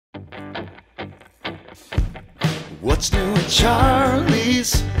What's new at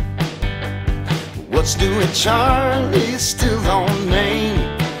Charlie's? What's new at Charlie's? Still on Main.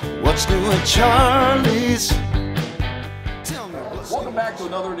 What's new at Charlie's? Tell me what's Welcome back to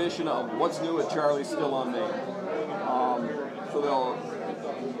another edition of What's New at Charlie's, Still on Main.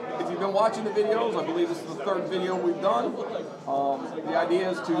 If you've been watching the videos, I believe this is the third video we've done. The idea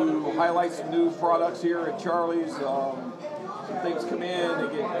is to highlight some new products here at Charlie's. Some things come in,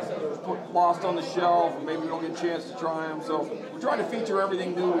 they get lost on the shelf, and maybe we don't get a chance to try them. So we're trying to feature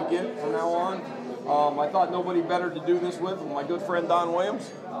everything new we get from now on. I thought nobody better to do this with my good friend Don Williams,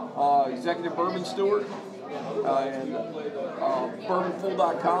 Executive Bourbon Steward, and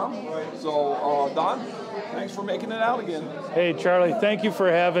bourbonful.com. So Don, thanks for making it out again. Hey Charlie, thank you for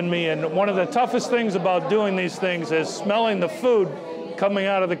having me. And one of the toughest things about doing these things is smelling the food coming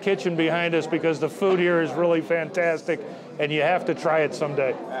out of the kitchen behind us, because the food here is really fantastic and you have to try it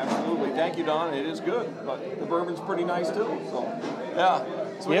someday. Absolutely. Thank you, Don. It is good, but the bourbon's pretty nice too. So yeah.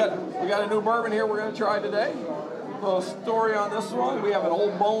 So we got a new bourbon here we're going to try today. The story on this one, we have an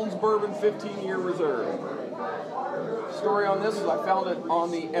Old Bones Bourbon 15-year reserve. Story on this is I found it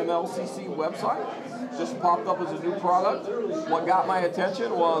on the MLCC website. Just popped up as a new product. What got my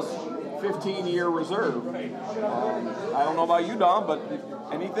attention was 15-year reserve. I don't know about you, Don, but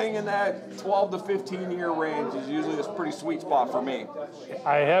anything in that 12 to 15-year range is usually a pretty sweet spot for me.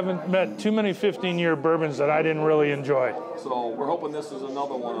 I haven't met too many 15-year bourbons that I didn't really enjoy. So we're hoping this is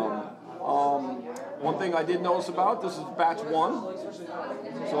another one of them. One thing I did notice about this is batch 1.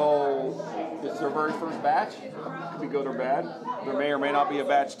 So this is their very first batch. It could be good or bad. There may or may not be a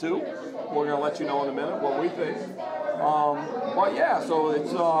batch 2. We're going to let you know in a minute what we think. But yeah, so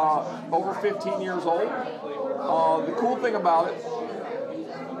it's over 15 years old. The cool thing about it,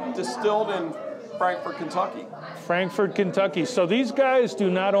 distilled in Frankfort, Kentucky. Frankfort, Kentucky. So these guys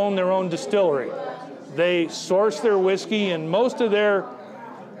do not own their own distillery. They source their whiskey, and most of their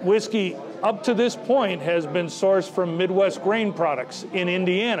whiskey up to this point has been sourced from Midwest Grain Products in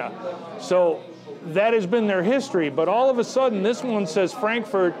Indiana. So that has been their history, but all of a sudden this one says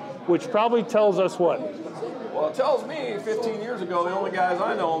Frankfort, which probably tells us what? Well, it tells me 15 years ago, the only guys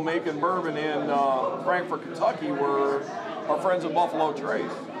I know making bourbon in Frankfort, Kentucky were our friends at Buffalo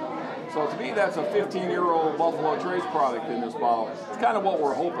Trace. So to me, that's a 15-year-old Buffalo Trace product in this bottle. It's kind of what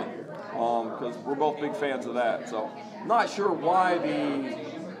we're hoping, because we're both big fans of that. So I'm not sure why the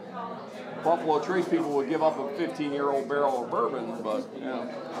Buffalo Trace people would give up a 15-year-old barrel of bourbon, but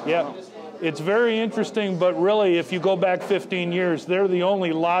yeah. It's very interesting, but really, if you go back 15 years, they're the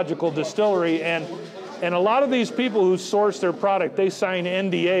only logical distillery, and a lot of these people who source their product, they sign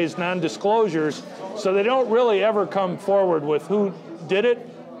NDAs, non-disclosures, so they don't really ever come forward with who did it,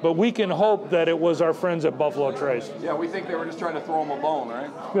 but we can hope that it was our friends at Buffalo Trace. Yeah, we think they were just trying to throw them a bone,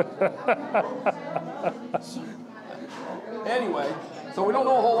 right? Anyway, so we don't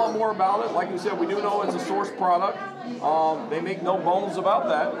know a whole lot more about it. Like you said, we do know it's a source product. They make no bones about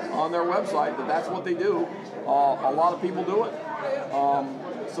that on their website, that that's what they do. A lot of people do it.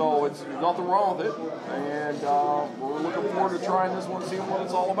 So there's nothing wrong with it. And we're looking forward to trying this one, seeing what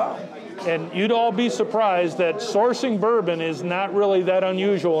it's all about. And you'd all be surprised that sourcing bourbon is not really that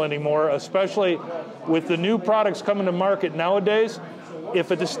unusual anymore, especially with the new products coming to market nowadays.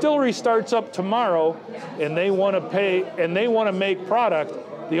 If a distillery starts up tomorrow and they want to make product,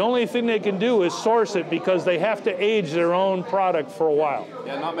 the only thing they can do is source it, because they have to age their own product for a while.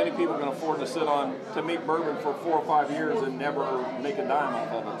 Yeah, not many people can afford to make bourbon for 4 or 5 years and never make a dime off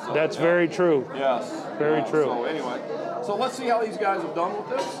of it. So, that's very true. Yes. Very true. So anyway, so let's see how these guys have done with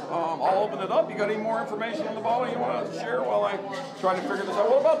this. I'll open it up. You got any more information in the bottle you want to share while I try to figure this out?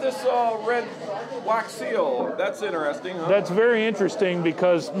 What about this red wax seal? That's interesting, huh? That's very interesting,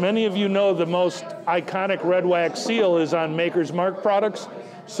 because many of you know the most iconic red wax seal is on Maker's Mark products.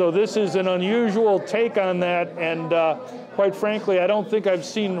 So this is an unusual take on that, and quite frankly, I don't think I've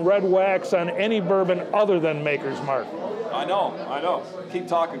seen red wax on any bourbon other than Maker's Mark. I know. Keep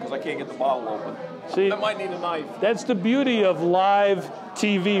talking, because I can't get the bottle open. See, I might need a knife. That's the beauty of live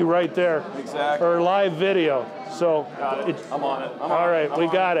TV right there. Exactly. Or live video. So got it. I'm on it. All right, we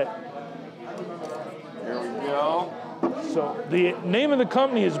got it. Here we go. So the name of the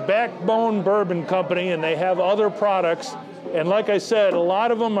company is Backbone Bourbon Company, and they have other products. And like I said, a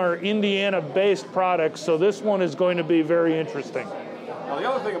lot of them are Indiana-based products, so this one is going to be very interesting. Now, the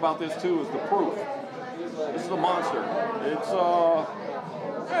other thing about this, too, is the proof. This is a monster. It's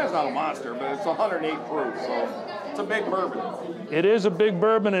not a monster, but it's 108 proof, so it's a big bourbon. It is a big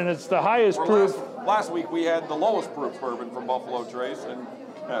bourbon, and it's the highest proof. Last week, we had the lowest proof bourbon from Buffalo Trace, and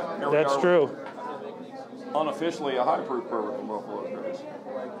here we are. That's true. Unofficially a high proof bourbon from Buffalo Trace.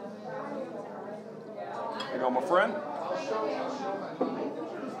 There you go, my friend.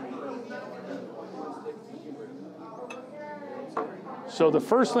 So the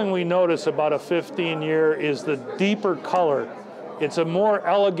first thing we notice about a 15-year is the deeper color. It's a more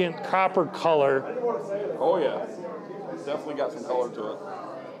elegant copper color. Oh yeah, it's definitely got some color to it.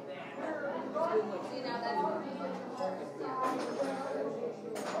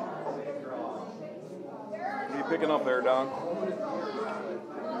 What are you picking up there, Don?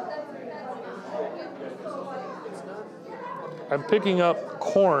 I'm picking up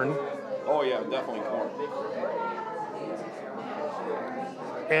corn. Oh yeah, definitely corn.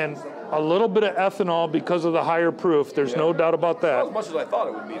 And a little bit of ethanol because of the higher proof. There's no doubt about that. Not as much as I thought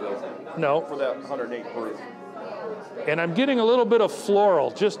it would be, though. No. For that 108 proof. And I'm getting a little bit of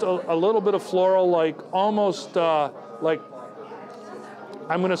floral, just a little bit of floral, like almost like,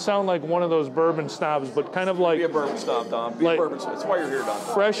 I'm going to sound like one of those bourbon snobs, but kind of like... Be a bourbon snob, Don. Be like a bourbon snob. That's why you're here, Don.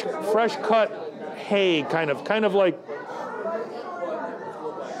 Fresh cut hay, kind of like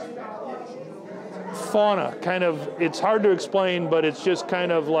fauna, kind of, it's hard to explain, but it's just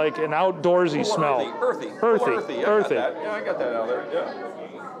kind of like an outdoorsy smell. Earthy. Yeah, I got that out there.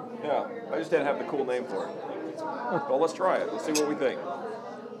 Yeah. I just didn't have the cool name for it. Well, let's try it. Let's see what we think.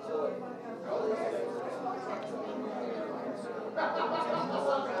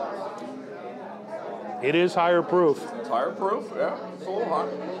 It is higher proof. It's higher proof, yeah. It's a little hot.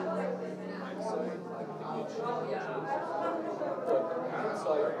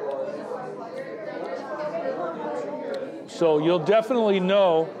 So you'll definitely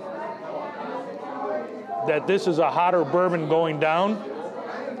know that this is a hotter bourbon going down.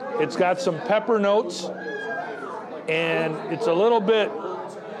 It's got some pepper notes, and it's a little bit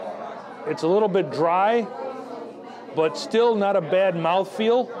dry, but still not a bad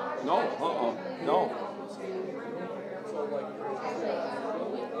mouthfeel. No.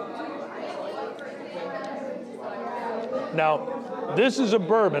 Now, this is a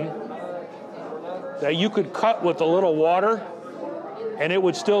bourbon that you could cut with a little water, and it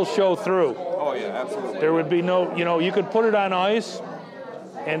would still show through. Oh yeah, absolutely. There would be no, you could put it on ice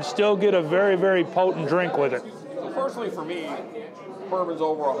and still get a very, very potent drink with it. So personally for me, bourbon's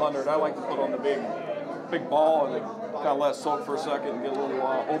over 100. I like to put on the big ball and kind of let it soak for a second and get a little,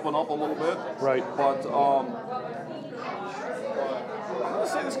 open up a little bit. Right. But I'm going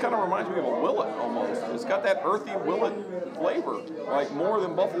to say this kind of reminds me of a Willet almost. It's got that earthy Willet flavor, like more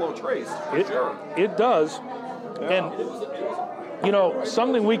than Buffalo Trace, for sure. It does. Yeah. And,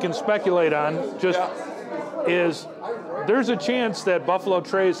 something we can speculate on is there's a chance that Buffalo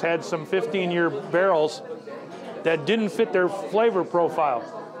Trace had some 15-year barrels that didn't fit their flavor profile.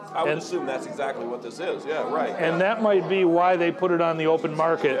 I would assume that's exactly what this is. Yeah, right. And that might be why they put it on the open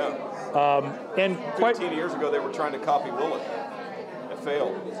market. Yeah. And 15 years ago, they were trying to copy Willet. It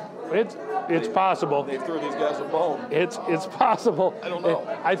failed. It's possible. They threw these guys a bone. It's possible. I don't know.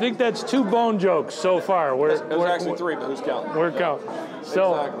 I think that's 2 bone jokes so far. It was actually 3, but who's counting? We're counting.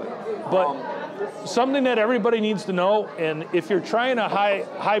 So, exactly. But something that everybody needs to know, and if you're trying a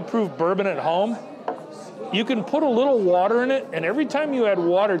high proof bourbon at home, you can put a little water in it, and every time you add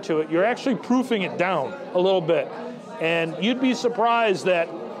water to it, you're actually proofing it down a little bit. And you'd be surprised that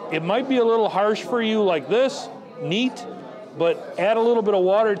it might be a little harsh for you like this, neat, but add a little bit of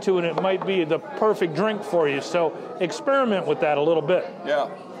water to it, and it might be the perfect drink for you. So experiment with that a little bit. Yeah.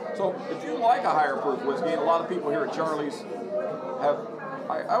 So if you like a higher proof whiskey, and a lot of people here at Charlie's have,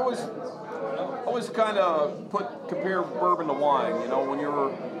 I always kind of compare bourbon to wine. When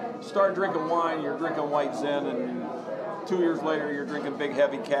you start drinking wine, you're drinking white Zen, and 2 years later, you're drinking big,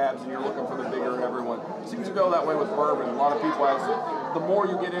 heavy cabs, and you're looking for the bigger, heavier one. It seems to go that way with bourbon. A lot of people, the more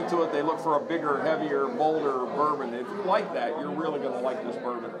you get into it, they look for a bigger, heavier, bolder bourbon. If you like that, you're really going to like this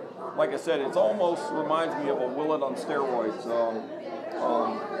bourbon. Like I said, it almost reminds me of a Willet on steroids.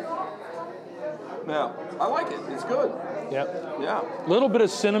 Yeah, I like it. It's good. Yeah. A little bit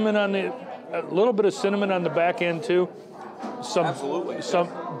of cinnamon on the back end too. Absolutely. Some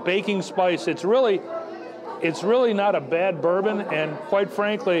baking spice. It's really not a bad bourbon, and quite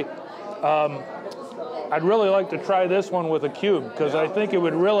frankly, I'd really like to try this one with a cube, because I think it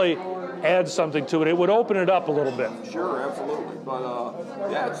would really add something to it. It would open it up a little bit. Sure, absolutely. But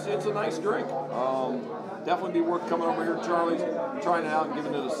it's a nice drink. Definitely be worth coming over here to Charlie's, trying it out and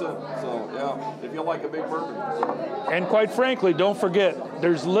giving it a sip. So yeah, if you like a big bourbon. And quite frankly, don't forget,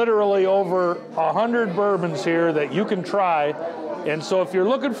 there's literally over 100 bourbons here that you can try. And so if you're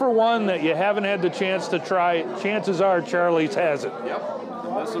looking for one that you haven't had the chance to try, chances are Charlie's has it. Yep,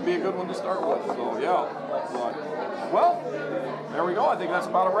 this would be a good one to start with. So yeah, well, there we go. I think that's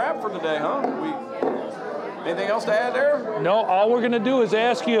about a wrap for today, huh? Anything else to add there? No, all we're going to do is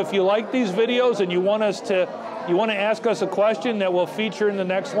ask you if you like these videos and you want to ask us a question that we'll feature in the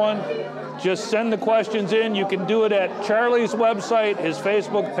next one. Just send the questions in. You can do it at Charlie's website, his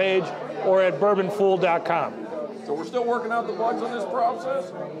Facebook page, or at bourbonfool.com. So we're still working out the bugs on this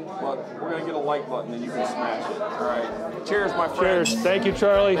process, but we're going to get a like button and you can smash it. All right. Cheers, my friends. Cheers. Thank you,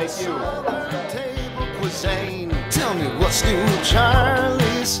 Charlie. Thank you. Table cuisine. Tell me what's new, Charlie.